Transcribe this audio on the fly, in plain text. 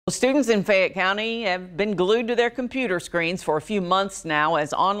Well, students in Fayette County have been glued to their computer screens for a few months now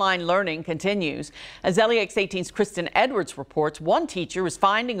as online learning continues. As LEX 18's Kristen Edwards reports, one teacher is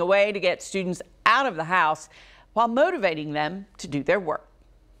finding a way to get students out of the house while motivating them to do their work.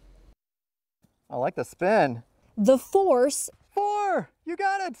 I like the spin. The force 4, you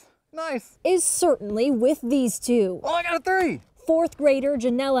got it. Nice. Is certainly with these two. Oh, I got a 3. Fourth grader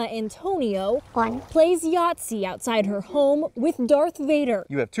Janella Antonio plays Yahtzee outside her home with Darth Vader.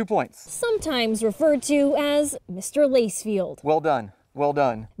 You have 2 points. Sometimes referred to as Mr. Lacefield. Well done. Well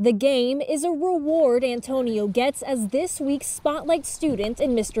done. The game is a reward Antonio gets as this week's spotlight student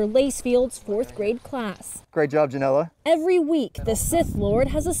in Mr. Lacefield's 4th grade class. Great job, Janella. Every week, the Sith Lord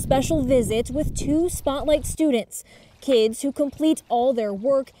has a special visit with 2 spotlight students, kids who complete all their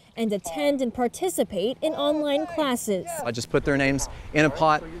work and attend and participate in online classes. I just put their names in a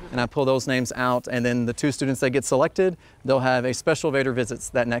pot and I pull those names out, and then the 2 students that get selected, they'll have a special Vader Visits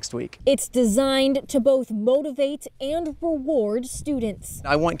that next week. It's designed to both motivate and reward students.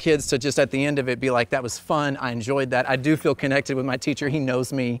 I want kids to just at the end of it be like, that was fun, I enjoyed that. I do feel connected with my teacher, he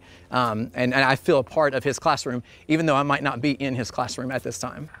knows me, and I feel a part of his classroom, even though I might not be in his classroom at this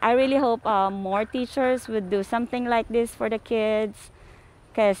time. I really hope more teachers would do something like this for the kids,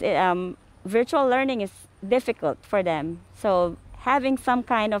 because virtual learning is difficult for them. So having some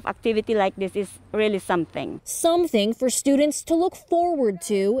kind of activity like this is really something. Something for students to look forward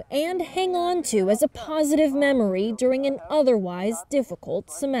to and hang on to as a positive memory during an otherwise difficult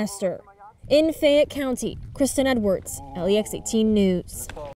semester. In Fayette County, Kristen Edwards, LEX 18 News.